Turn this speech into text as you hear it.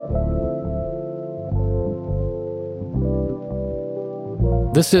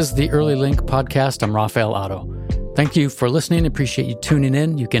This is the Early Link podcast. I'm Rafael Otto. Thank you for listening. Appreciate you tuning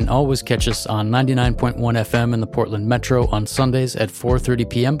in. You can always catch us on 99.1 FM in the Portland Metro on Sundays at 4:30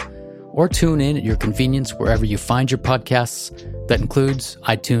 p.m. or tune in at your convenience wherever you find your podcasts. That includes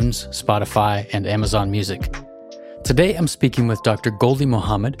iTunes, Spotify, and Amazon Music. Today, I'm speaking with Dr. Gholdy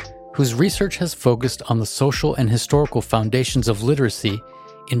Muhammad, whose research has focused on the social and historical foundations of literacy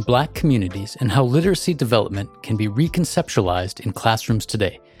in Black communities and how literacy development can be reconceptualized in classrooms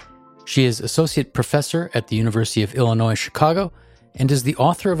today. She is Associate Professor at the University of Illinois, Chicago, and is the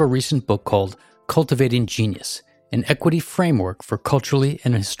author of a recent book called Cultivating Genius, an equity framework for culturally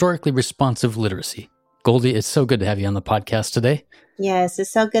and historically responsive literacy. Gholdy, it's so good to have you on the podcast today. Yes,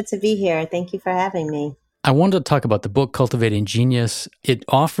 it's so good to be here. Thank you for having me. I wanted to talk about the book Cultivating Genius. It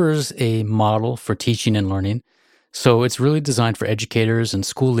offers a model for teaching and learning. So it's really designed for educators and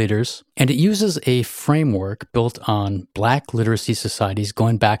school leaders, and it uses a framework built on Black literacy societies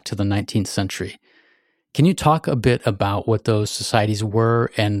going back to the 19th century. Can you talk a bit about what those societies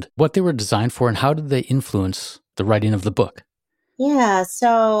were and what they were designed for, and how did they influence the writing of the book? Yeah,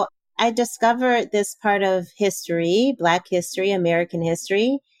 so I discovered this part of history, Black history, American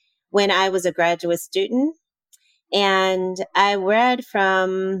history, when I was a graduate student. And I read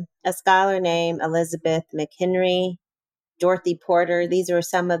from a scholar named Elizabeth McHenry, Dorothy Porter. These were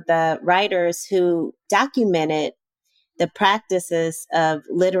some of the writers who documented the practices of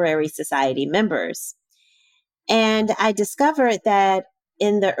literary society members. And I discovered that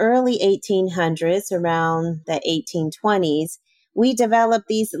in the early 1800s, around the 1820s, we developed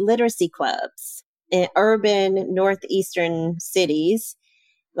these literacy clubs in urban northeastern cities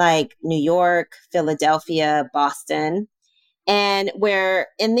like New York, Philadelphia, Boston, and where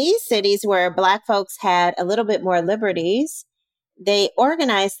in these cities where Black folks had a little bit more liberties, they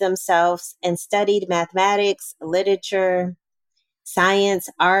organized themselves and studied mathematics, literature, science,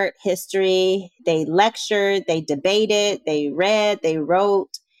 art, history. They lectured, they debated, they read, they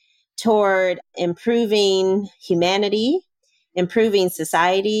wrote toward improving humanity, improving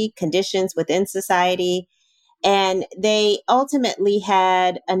society, conditions within society. And they ultimately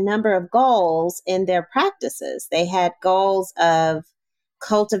had a number of goals in their practices. They had goals of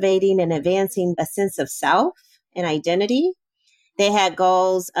cultivating and advancing a sense of self and identity. They had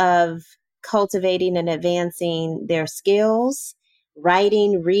goals of cultivating and advancing their skills,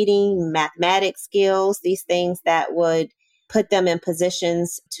 writing, reading, mathematics skills, these things that would put them in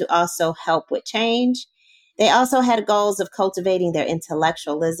positions to also help with change. They also had goals of cultivating their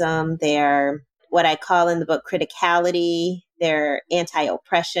intellectualism, their what I call in the book criticality, their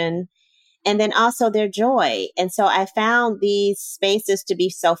anti-oppression, and then also their joy. And so I found these spaces to be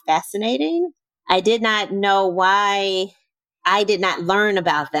so fascinating. I did not know why I did not learn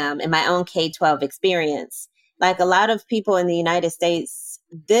about them in my own K-12 experience. Like a lot of people in the United States,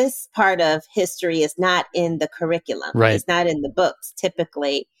 this part of history is not in the curriculum. Right. It's not in the books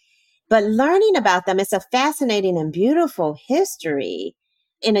typically. But learning about them, it's a fascinating and beautiful history.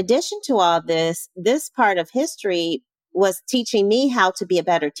 In addition to all this part of history was teaching me how to be a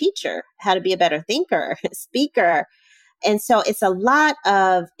better teacher, how to be a better thinker, speaker. And so it's a lot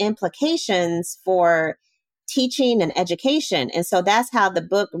of implications for teaching and education. And so that's how the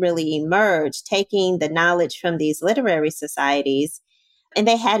book really emerged, taking the knowledge from these literary societies. And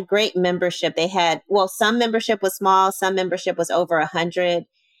they had great membership. They had, some membership was small, some membership was over 100.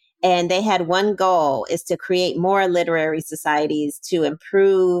 And they had one goal, is to create more literary societies to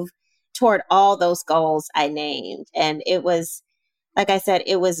improve toward all those goals I named. And it was, like I said,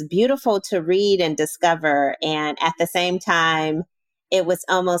 it was beautiful to read and discover. And at the same time, it was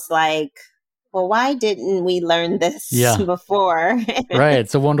almost like, well, why didn't we learn this before? Right.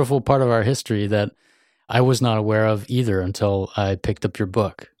 It's a wonderful part of our history that I was not aware of either until I picked up your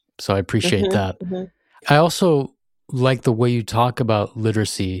book. So I appreciate that. Mm-hmm. I also like the way you talk about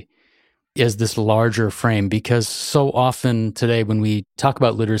literacy as this larger frame, because so often today when we talk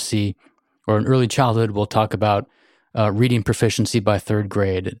about literacy or in early childhood, we'll talk about reading proficiency by third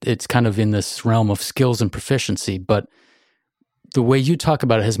grade. It's kind of in this realm of skills and proficiency, but the way you talk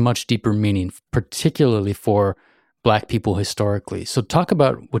about it has much deeper meaning, particularly for Black people historically. So talk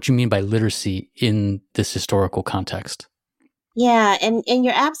about what you mean by literacy in this historical context. Yeah, and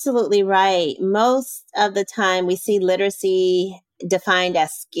you're absolutely right. Most of the time we see literacy defined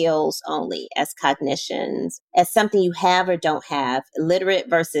as skills only, as cognitions, as something you have or don't have, literate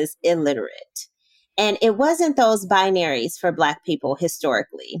versus illiterate. And it wasn't those binaries for Black people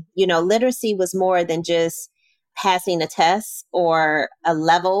historically. You know, literacy was more than just passing a test or a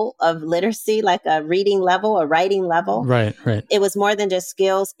level of literacy, like a reading level, a writing level. Right. It was more than just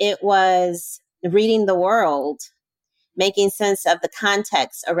skills. It was reading the world, making sense of the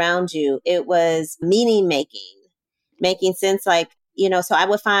context around you. It was meaning making, making sense so I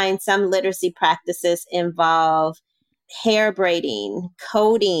would find some literacy practices involve hair braiding,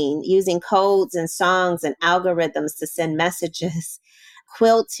 coding, using codes and songs and algorithms to send messages,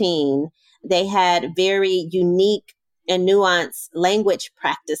 quilting. They had very unique and nuanced language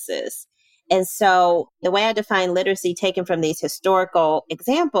practices. And so the way I define literacy taken from these historical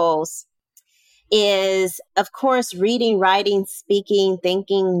examples is, of course, reading, writing, speaking,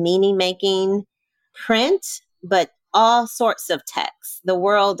 thinking, meaning making, print, but all sorts of text, the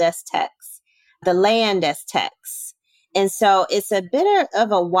world as text, the land as text. And so it's a bit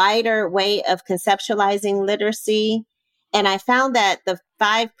of a wider way of conceptualizing literacy. And I found that the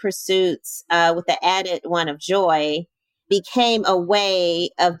 5 pursuits, with the added one of joy, became a way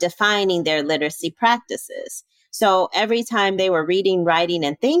of defining their literacy practices. So every time they were reading, writing,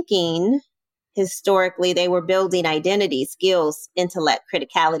 and thinking, historically, they were building identity, skills, intellect,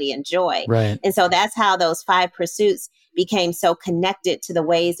 criticality, and joy. Right. And so that's how those 5 pursuits became so connected to the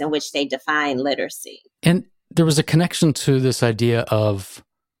ways in which they define literacy. And there was a connection to this idea of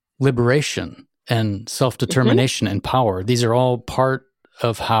liberation and self-determination and power. These are all part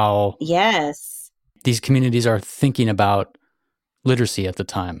of how these communities are thinking about literacy at the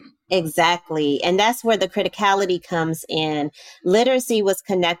time. Exactly. And that's where the criticality comes in. Literacy was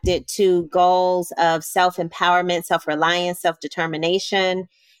connected to goals of self-empowerment, self-reliance, self-determination.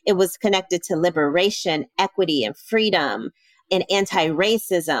 It was connected to liberation, equity, and freedom, and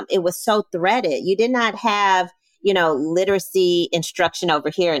anti-racism. It was so threaded. You did not have, literacy instruction over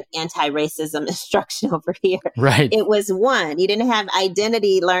here and anti-racism instruction over here. Right. It was one. You didn't have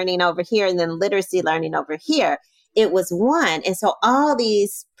identity learning over here and then literacy learning over here. It was one. And so all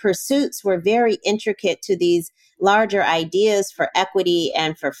these pursuits were very intricate to these larger ideas for equity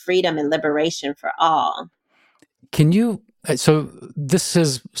and for freedom and liberation for all. So this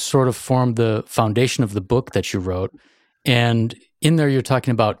has sort of formed the foundation of the book that you wrote. And in there, you're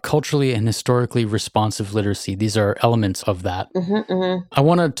talking about culturally and historically responsive literacy. These are elements of that. I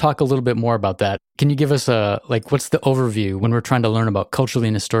want to talk a little bit more about that. Can you give us what's the overview when we're trying to learn about culturally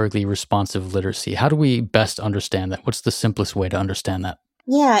and historically responsive literacy? How do we best understand that? What's the simplest way to understand that?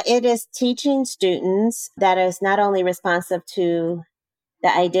 Yeah, it is teaching students that is not only responsive to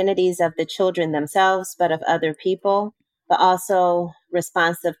the identities of the children themselves, but of other people, but also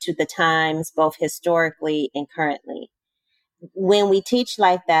responsive to the times, both historically and currently. When we teach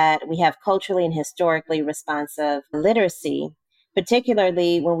like that, we have culturally and historically responsive literacy,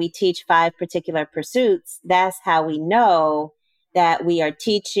 particularly when we teach 5 particular pursuits. That's how we know that we are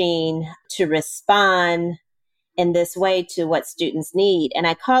teaching to respond in this way to what students need. And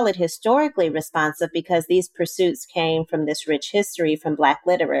I call it historically responsive because these pursuits came from this rich history from Black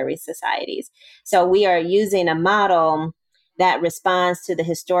literary societies. So we are using a model that responds to the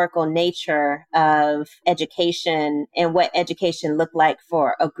historical nature of education and what education looked like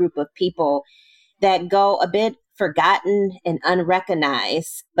for a group of people that go a bit forgotten and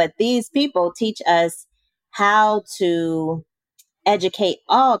unrecognized. But these people teach us how to educate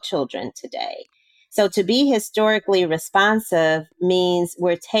all children today. So to be historically responsive means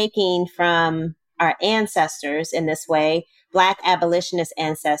we're taking from our ancestors in this way, Black abolitionist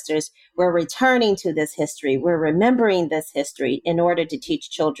ancestors, we're returning to this history. We're remembering this history in order to teach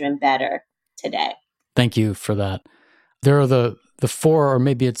children better today. Thank you for that. There are the 4 or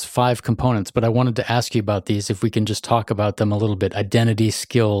maybe it's 5 components, but I wanted to ask you about these, if we can just talk about them a little bit: identity,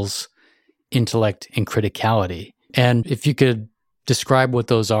 skills, intellect, and criticality. And if you could describe what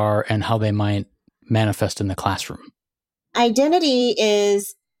those are and how they might manifest in the classroom. Identity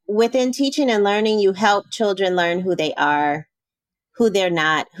is within teaching and learning, you help children learn who they are, who they're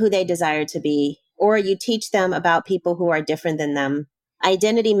not, who they desire to be, or you teach them about people who are different than them.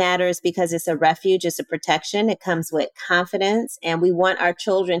 Identity matters because it's a refuge, it's a protection, it comes with confidence, and we want our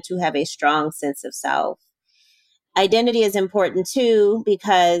children to have a strong sense of self. Identity is important too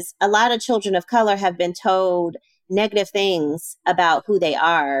because a lot of children of color have been told negative things about who they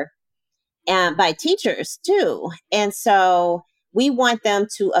are, and by teachers too. And so we want them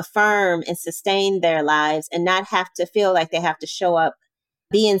to affirm and sustain their lives and not have to feel like they have to show up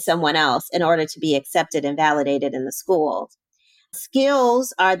being someone else in order to be accepted and validated in the school.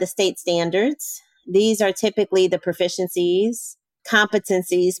 Skills are the state standards. These are typically the proficiencies,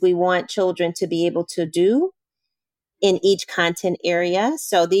 competencies we want children to be able to do in each content area.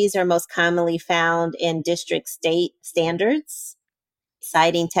 So these are most commonly found in district state standards: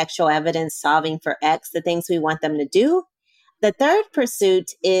 citing textual evidence, solving for X, the things we want them to do. The 3rd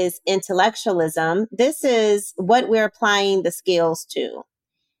pursuit is intellectualism. This is what we're applying the skills to.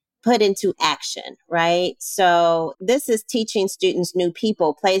 put into action, right? So this is teaching students new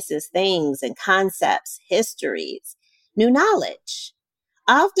people, places, things, and concepts, histories, new knowledge.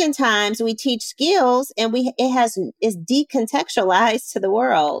 Oftentimes we teach skills and is decontextualized to the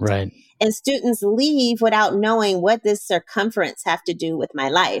world. Right. And students leave without knowing what this circumference have to do with my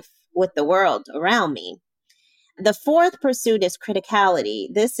life, with the world around me. The fourth pursuit is criticality.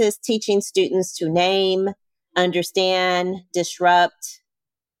 This is teaching students to name, understand, disrupt,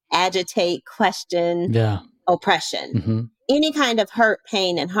 agitate, question, oppression, any kind of hurt,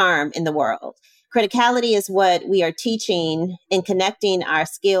 pain, and harm in the world. Criticality is what we are teaching and connecting our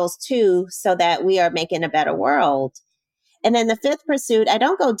skills to so that we are making a better world. And then the fifth pursuit, I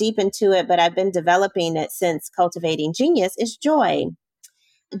don't go deep into it, but I've been developing it since Cultivating Genius, is joy.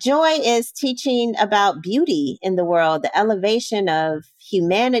 Joy is teaching about beauty in the world, the elevation of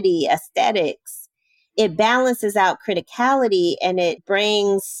humanity, aesthetics. It balances out criticality and it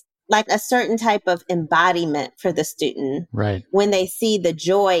brings like a certain type of embodiment for the student when they see the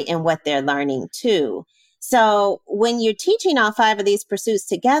joy in what they're learning too. So when you're teaching all five of these pursuits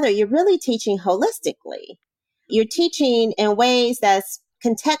together, you're really teaching holistically. You're teaching in ways that's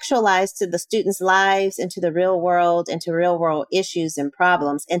contextualized to the students' lives and to the real world and to real world issues and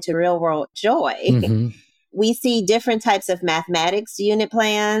problems and to real world joy. We see different types of mathematics unit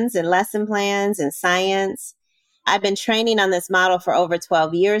plans and lesson plans and science. I've been training on this model for over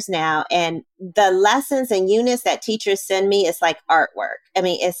 12 years now. And the lessons and units that teachers send me is like artwork. I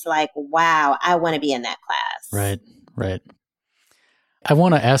mean, it's like, wow, I want to be in that class. Right. I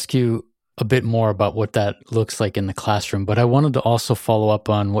want to ask you a bit more about what that looks like in the classroom, but I wanted to also follow up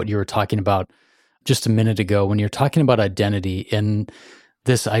on what you were talking about just a minute ago when you're talking about identity and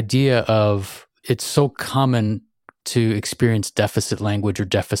this idea of it's so common to experience deficit language or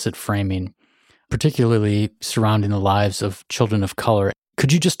deficit framing, particularly surrounding the lives of children of color.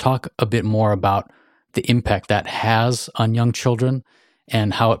 Could you just talk a bit more about the impact that has on young children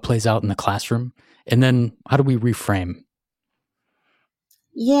and how it plays out in the classroom? And then how do we reframe?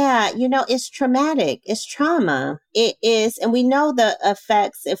 Yeah, it's traumatic. It's trauma. It is. And we know the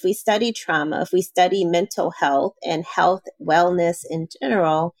effects if we study trauma, if we study mental health and health wellness in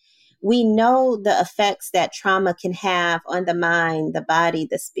general, we know the effects that trauma can have on the mind, the body,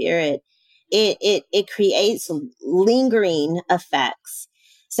 the spirit. It creates lingering effects.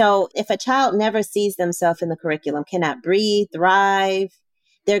 So if a child never sees themselves in the curriculum, cannot breathe, thrive,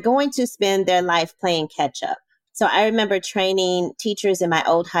 they're going to spend their life playing catch up. So I remember training teachers in my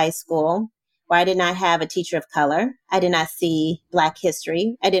old high school where I did not have a teacher of color. I did not see Black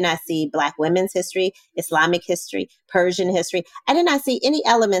history. I did not see Black women's history, Islamic history, Persian history. I did not see any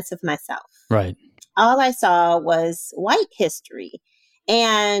elements of myself. Right. All I saw was white history.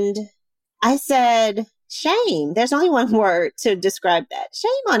 And I said, shame. There's only one word to describe that.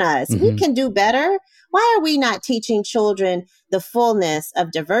 Shame on us. We can do better. Why are we not teaching children the fullness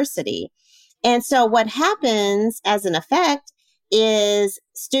of diversity? And so what happens as an effect is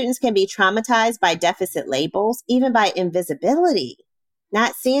students can be traumatized by deficit labels, even by invisibility,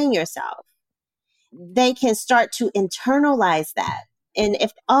 not seeing yourself. They can start to internalize that. And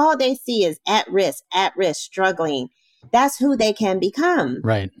if all they see is at risk, struggling, that's who they can become.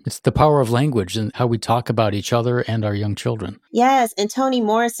 Right. It's the power of language and how we talk about each other and our young children. Yes. And Toni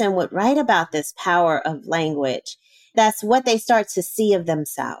Morrison would write about this power of language. That's what they start to see of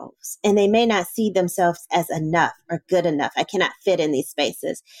themselves. And they may not see themselves as enough or good enough. I cannot fit in these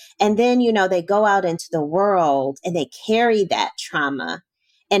spaces. And then, they go out into the world and they carry that trauma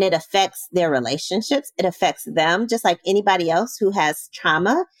and it affects their relationships. It affects them just like anybody else who has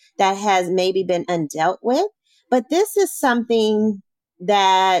trauma that has maybe been undealt with. But this is something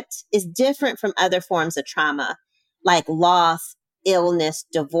that is different from other forms of trauma, like loss, illness,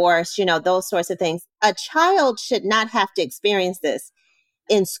 divorce, those sorts of things. A child should not have to experience this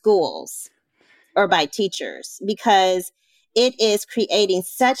in schools or by teachers because it is creating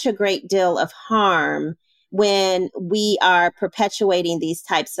such a great deal of harm when we are perpetuating these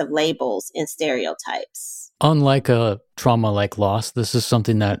types of labels and stereotypes. Unlike a trauma like loss, this is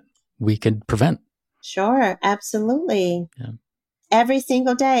something that we can prevent. Sure, absolutely. Yeah. Every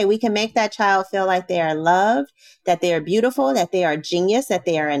single day, we can make that child feel like they are loved, that they are beautiful, that they are genius, that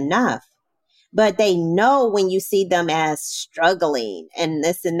they are enough. But they know when you see them as struggling and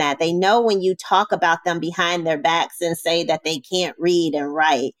this and that. They know when you talk about them behind their backs and say that they can't read and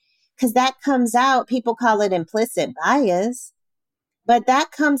write. Because that comes out, people call it implicit bias. But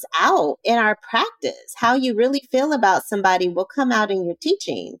that comes out in our practice. How you really feel about somebody will come out in your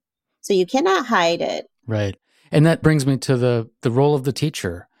teaching. So you cannot hide it. Right. And that brings me to the role of the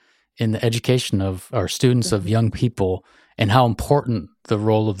teacher in the education of our students, of young people, and how important the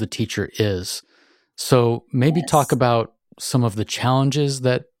role of the teacher is. So maybe talk Yes. about some of the challenges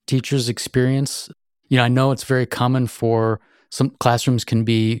that teachers experience. I know it's very common for some classrooms can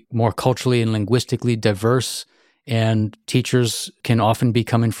be more culturally and linguistically diverse, and teachers can often be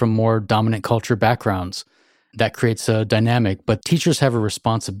coming from more dominant culture backgrounds. That creates a dynamic, but teachers have a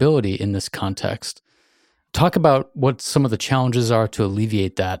responsibility in this context. Talk about what some of the challenges are to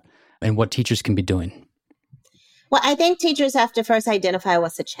alleviate that and what teachers can be doing. Well, I think teachers have to first identify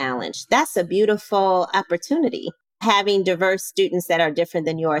what's a challenge. That's a beautiful opportunity. Having diverse students that are different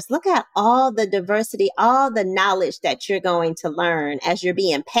than yours. Look at all the diversity, all the knowledge that you're going to learn as you're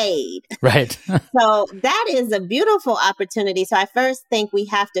being paid. Right. So that is a beautiful opportunity. So I first think we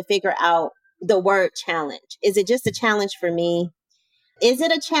have to figure out the word challenge. Is it just a challenge for me? Is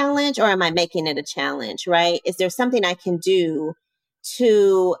it a challenge or am I making it a challenge, right? Is there something I can do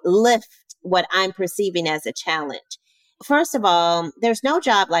to lift what I'm perceiving as a challenge? First of all, there's no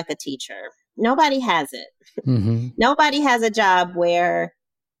job like a teacher. Nobody has it. Mm-hmm. Nobody has a job where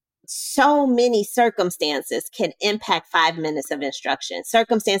so many circumstances can impact 5 minutes of instruction,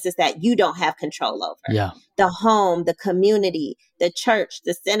 circumstances that you don't have control over. Yeah. The home, the community, the church,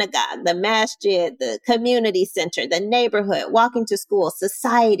 the synagogue, the masjid, the community center, the neighborhood, walking to school,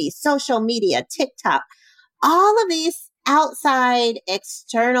 society, social media, TikTok, all of these outside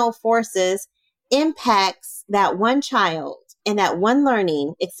external forces impacts that one child and that one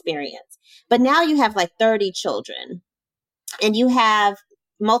learning experience. But now you have like 30 children and you have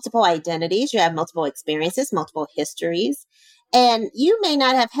multiple identities, you have multiple experiences, multiple histories, and you may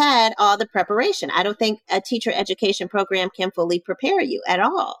not have had all the preparation. I don't think a teacher education program can fully prepare you at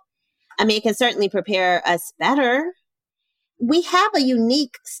all. I mean, it can certainly prepare us better. We have a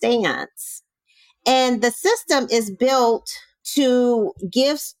unique stance, and the system is built to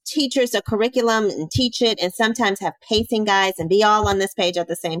give teachers a curriculum and teach it and sometimes have pacing guides and be all on this page at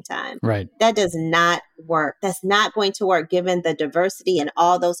the same time. Right. That does not work. That's not going to work given the diversity and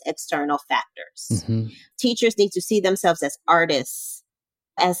all those external factors. Mm-hmm. Teachers need to see themselves as artists,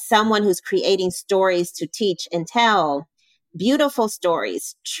 as someone who's creating stories to teach and tell. Beautiful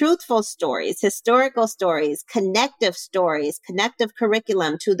stories, truthful stories, historical stories, connective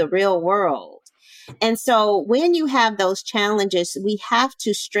curriculum to the real world. And so when you have those challenges, we have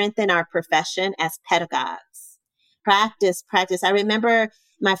to strengthen our profession as pedagogues. Practice. I remember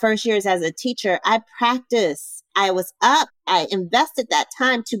my first years as a teacher, I practiced. I was up. I invested that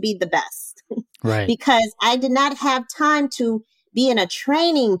time to be the best. Right. Because I did not have time to be in a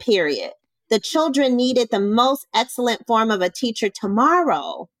training period. The children needed the most excellent form of a teacher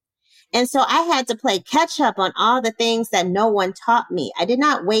tomorrow. And so I had to play catch up on all the things that no one taught me. I did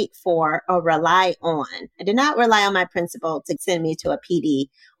not wait for or rely on. I did not rely on my principal to send me to a PD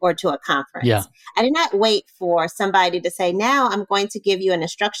or to a conference. Yeah. I did not wait for somebody to say, now I'm going to give you an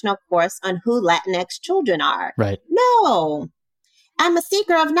instructional course on who Latinx children are. Right. No, I'm a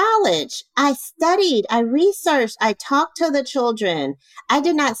seeker of knowledge. I studied, I researched, I talked to the children. I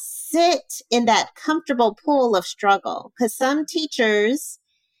did not sit in that comfortable pool of struggle because some teachers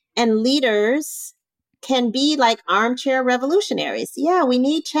and leaders can be like armchair revolutionaries. Yeah, we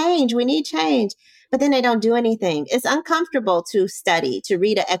need change. But then they don't do anything. It's uncomfortable to study, to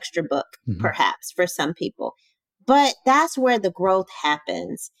read an extra book, perhaps for some people. But that's where the growth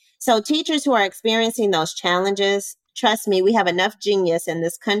happens. So teachers who are experiencing those challenges, trust me, we have enough genius in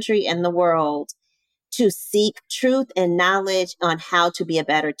this country and the world to seek truth and knowledge on how to be a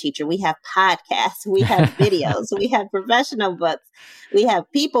better teacher. We have podcasts, we have videos, we have professional books, we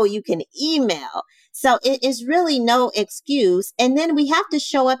have people you can email. So it is really no excuse. And then we have to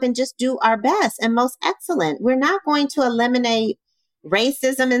show up and just do our best and most excellent. We're not going to eliminate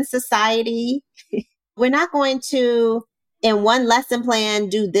racism in society. We're not going to, in one lesson plan,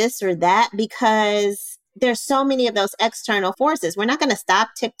 do this or that because there's so many of those external forces. We're not going to stop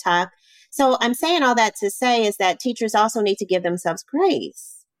TikTok. So I'm saying all that to say is that teachers also need to give themselves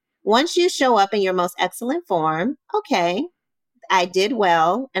grace. Once you show up in your most excellent form, okay, I did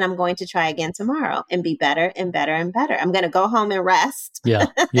well, and I'm going to try again tomorrow and be better and better and better. I'm going to go home and rest. Yeah.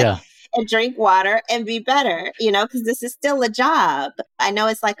 And drink water and be better, because this is still a job. I know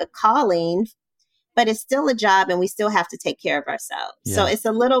it's like a calling, but it's still a job and we still have to take care of ourselves. Yeah. So it's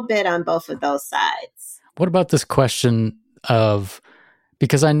a little bit on both of those sides. What about this question of,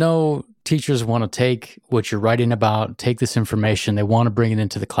 because I know teachers want to take what you're writing about, take this information, they want to bring it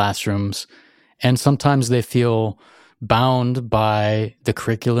into the classrooms, and sometimes they feel bound by the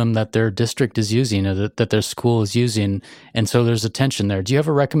curriculum that their district is using or that their school is using, and so there's a tension there. Do you have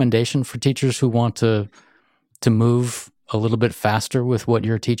a recommendation for teachers who want to move a little bit faster with what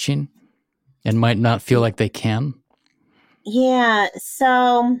you're teaching and might not feel like they can? Yeah.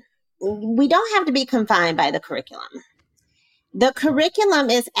 So we don't have to be confined by the curriculum. The curriculum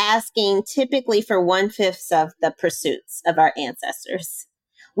is asking typically for 1/5 of the pursuits of our ancestors.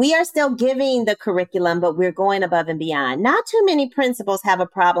 We are still giving the curriculum, but we're going above and beyond. Not too many principals have a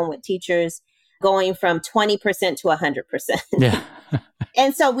problem with teachers going from 20% to 100%. Yeah.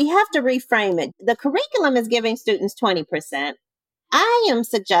 And so we have to reframe it. The curriculum is giving students 20%. I am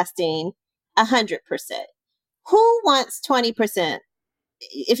suggesting 100%. Who wants 20%?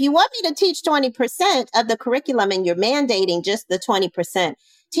 If you want me to teach 20% of the curriculum and you're mandating just the 20%,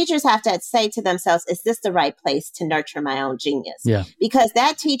 teachers have to say to themselves, is this the right place to nurture my own genius? Yeah. Because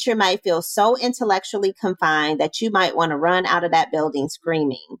that teacher might feel so intellectually confined that you might want to run out of that building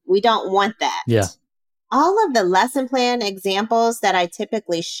screaming. We don't want that. Yeah. All of the lesson plan examples that I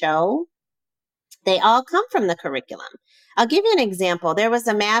typically show, they all come from the curriculum. I'll give you an example. There was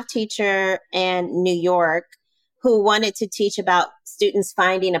a math teacher in New York who wanted to teach about students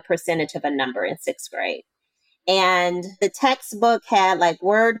finding a percentage of a number in 6th grade. And the textbook had like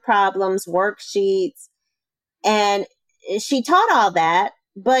word problems, worksheets, and she taught all that,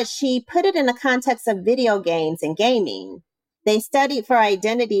 but she put it in the context of video games and gaming. They studied for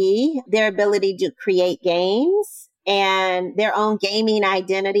identity, their ability to create games and their own gaming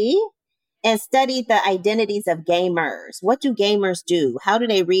identity, and studied the identities of gamers. What do gamers do? How do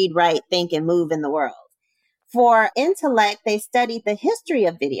they read, write, think, and move in the world? For intellect, they studied the history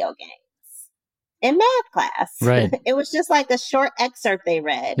of video games in math class. Right. It was just like a short excerpt they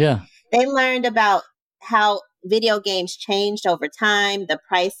read. Yeah. They learned about how video games changed over time, the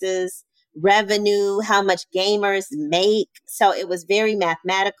prices, revenue, how much gamers make. So it was very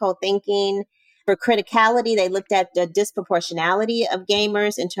mathematical thinking. For criticality, they looked at the disproportionality of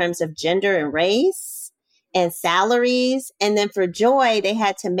gamers in terms of gender and race and salaries. And then for joy, they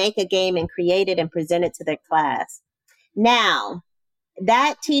had to make a game and create it and present it to their class. Now,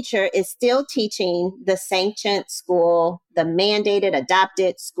 that teacher is still teaching the sanctioned school, the mandated,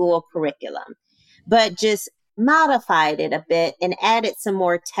 adopted school curriculum, but just modified it a bit and added some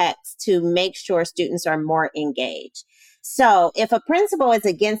more text to make sure students are more engaged. So if a principal is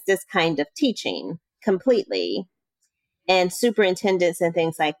against this kind of teaching completely, and superintendents and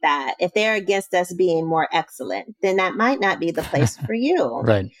things like that, if they're against us being more excellent, then that might not be the place for you.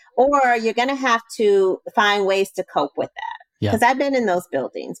 Right. Or you're going to have to find ways to cope with that. Yeah. Because I've been in those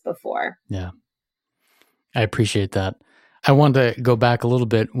buildings before. Yeah. I appreciate that. I wanted to go back a little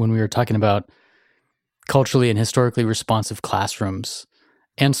bit when we were talking about culturally and historically responsive classrooms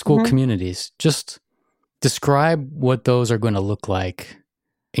and school communities. Just describe what those are going to look like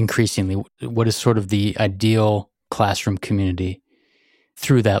increasingly. What is sort of the ideal classroom community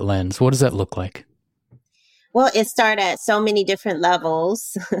through that lens? What does that look like? Well, it started at so many different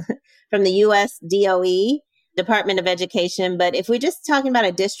levels from the U.S. DOE, Department of Education. But if we're just talking about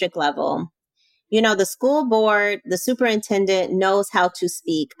a district level, you know, the school board, the superintendent knows how to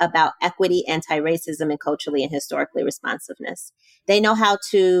speak about equity, anti-racism, and culturally and historically responsiveness. They know how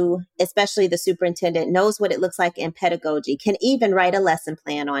to, especially the superintendent, knows what it looks like in pedagogy, can even write a lesson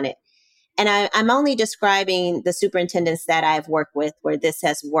plan on it. And I'm only describing the superintendents that I've worked with where this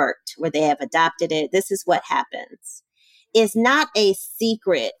has worked, where they have adopted it. This is what happens. It's not a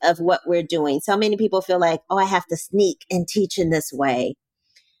secret of what we're doing. So many people feel like, oh, I have to sneak and teach in this way.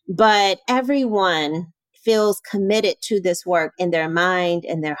 But everyone feels committed to this work in their mind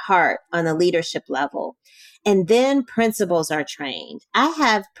and their heart on a leadership level. And then principals are trained. I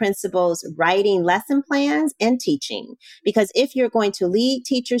have principals writing lesson plans and teaching, because if you're going to lead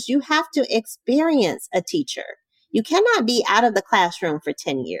teachers, you have to experience a teacher. You cannot be out of the classroom for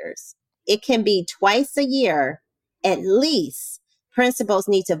 10 years. It can be twice a year, at least. Principals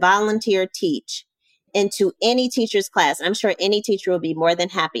need to volunteer teach into any teacher's class. I'm sure any teacher will be more than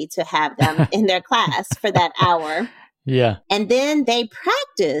happy to have them in their class for that hour. Yeah. And then they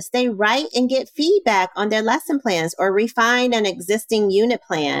practice, they write and get feedback on their lesson plans or refine an existing unit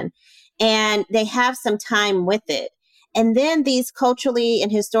plan. And they have some time with it. And then these culturally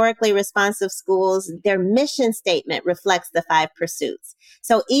and historically responsive schools, their mission statement reflects the 5 pursuits.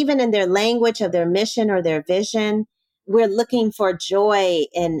 So even in their language of their mission or their vision, we're looking for joy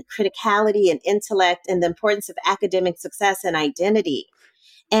and criticality and intellect and the importance of academic success and identity.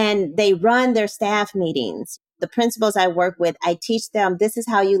 And they run their staff meetings. The principals I work with, I teach them, this is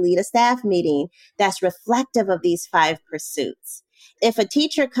how you lead a staff meeting that's reflective of these 5 pursuits. If a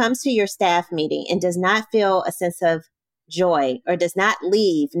teacher comes to your staff meeting and does not feel a sense of joy or does not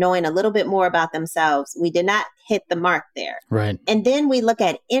leave knowing a little bit more about themselves, we did not hit the mark there. Right. And then we look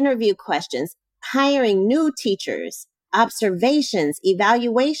at interview questions, hiring new teachers, observations,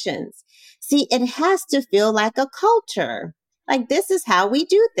 evaluations. See, it has to feel like a culture. Like, this is how we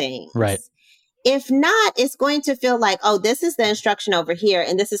do things. Right. If not, it's going to feel like, oh, this is the instruction over here,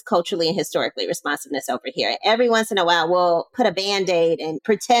 and this is culturally and historically responsiveness over here. Every once in a while, we'll put a Band-Aid and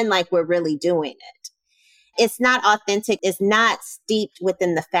pretend like we're really doing it. It's not authentic. It's not steeped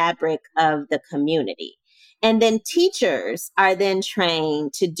within the fabric of the community. And then teachers are then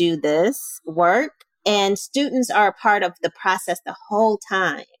trained to do this work, and students are a part of the process the whole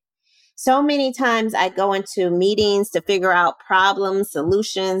time. So many times I go into meetings to figure out problems,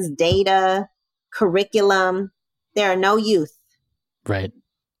 solutions, data, curriculum. There are no youth. Right.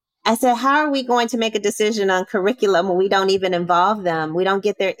 I said, how are we going to make a decision on curriculum when we don't even involve them? We don't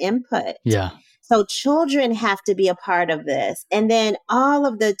get their input. Yeah. So children have to be a part of this. And then all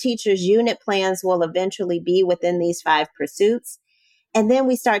of the teachers' unit plans will eventually be within these 5 pursuits. And then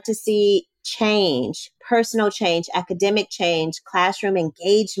we start to see change, personal change, academic change, classroom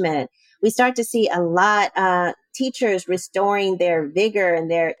engagement. We start to see a lot of teachers restoring their vigor and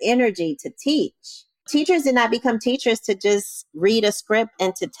their energy to teach. Teachers did not become teachers to just read a script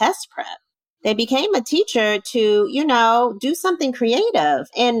and to test prep. They became a teacher to, do something creative.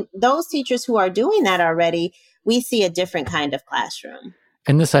 And those teachers who are doing that already, we see a different kind of classroom.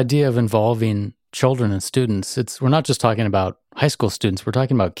 And this idea of involving children and students, we're not just talking about high school students, we're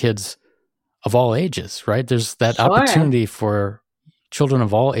talking about kids of all ages, right? There's that opportunity for children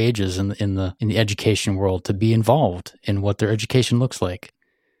of all ages in the education world to be involved in what their education looks like.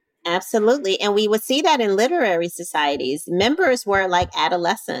 Absolutely. And we would see that in literary societies. Members were like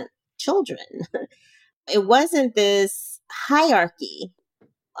adolescent children. It wasn't this hierarchy.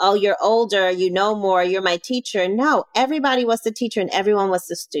 Oh, you're older, you know more, you're my teacher. No, everybody was the teacher and everyone was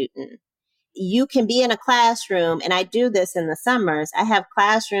the student. You can be in a classroom, and I do this in the summers. I have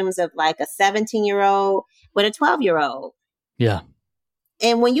classrooms of like a 17-year-old with a 12-year-old. Yeah.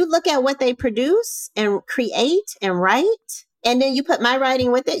 And when you look at what they produce and create and write, and then you put my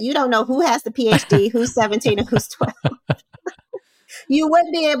writing with it, you don't know who has the PhD, who's 17 and who's 12. You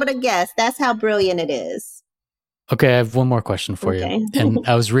wouldn't be able to guess. That's how brilliant it is. Okay, I have one more question for you. And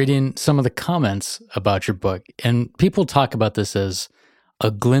I was reading some of the comments about your book, and people talk about this as a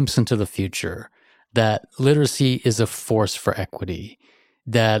glimpse into the future, that literacy is a force for equity,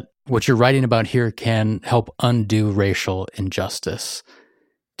 that what you're writing about here can help undo racial injustice.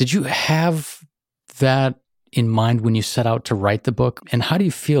 Did you have that in mind when you set out to write the book? And how do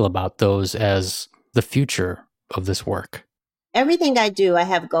you feel about those as the future of this work? Everything I do, I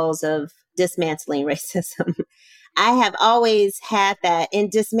have goals of dismantling racism. I have always had that in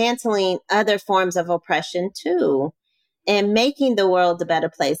dismantling other forms of oppression too, and making the world a better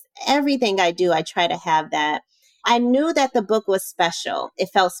place. Everything I do, I try to have that. I knew that the book was special. It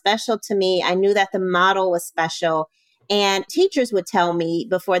felt special to me. I knew that the model was special. And teachers would tell me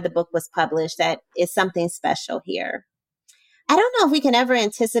before the book was published that it's something special here. I don't know if we can ever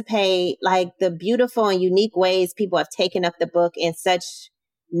anticipate like the beautiful and unique ways people have taken up the book in such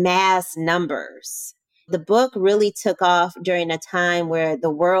mass numbers. The book really took off during a time where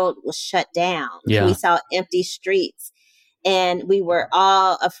the world was shut down. Yeah. We saw empty streets and we were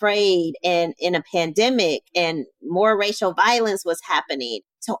all afraid and in a pandemic and more racial violence was happening.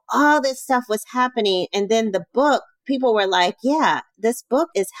 So all this stuff was happening. And then the book, people were like, yeah, this book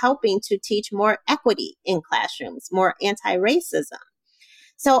is helping to teach more equity in classrooms, more anti-racism.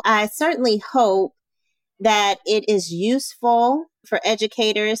 So I certainly hope that it is useful for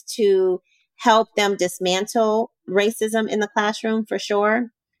educators to help them dismantle racism in the classroom for sure,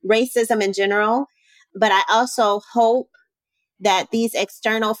 racism in general. But I also hope that these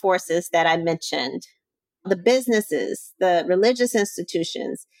external forces that I mentioned, the businesses, the religious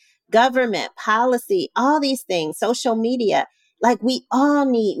institutions, government, policy, all these things, social media, like we all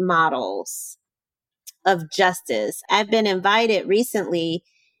need models of justice. I've been invited recently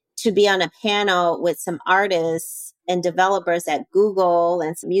to be on a panel with some artists and developers at Google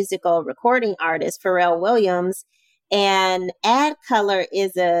and some musical recording artist, Pharrell Williams. And Add Color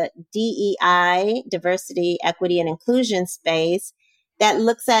is a DEI, diversity, equity, and inclusion space that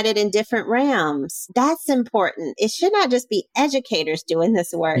looks at it in different realms. That's important. It should not just be educators doing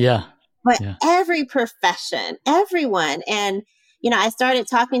this work, but every profession, everyone. And, I started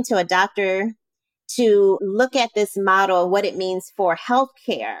talking to a doctor to look at this model, what it means for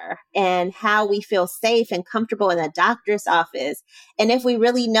healthcare and how we feel safe and comfortable in a doctor's office. And if we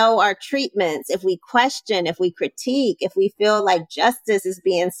really know our treatments, if we question, if we critique, if we feel like justice is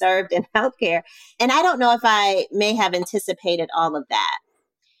being served in healthcare. And I don't know if I may have anticipated all of that.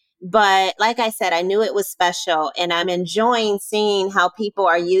 But like I said, I knew it was special and I'm enjoying seeing how people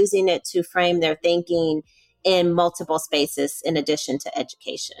are using it to frame their thinking in multiple spaces in addition to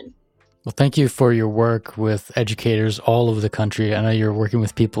education. Well, thank you for your work with educators all over the country. I know you're working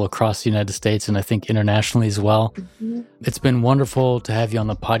with people across the United States and I think internationally as well. Mm-hmm. It's been wonderful to have you on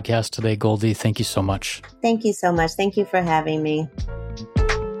the podcast today, Gholdy. Thank you so much. Thank you so much. Thank you for having me.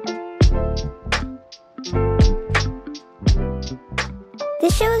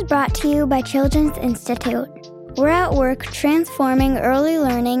 This show is brought to you by Children's Institute. We're at work transforming early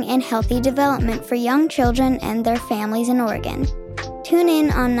learning and healthy development for young children and their families in Oregon. Tune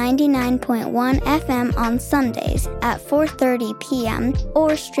in on 99.1 FM on Sundays at 4:30 p.m.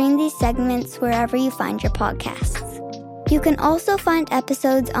 or stream these segments wherever you find your podcasts. You can also find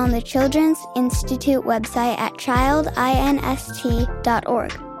episodes on the Children's Institute website at childinst.org.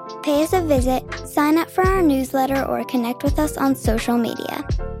 Pay us a visit, sign up for our newsletter, or connect with us on social media.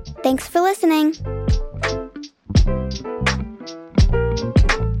 Thanks for listening.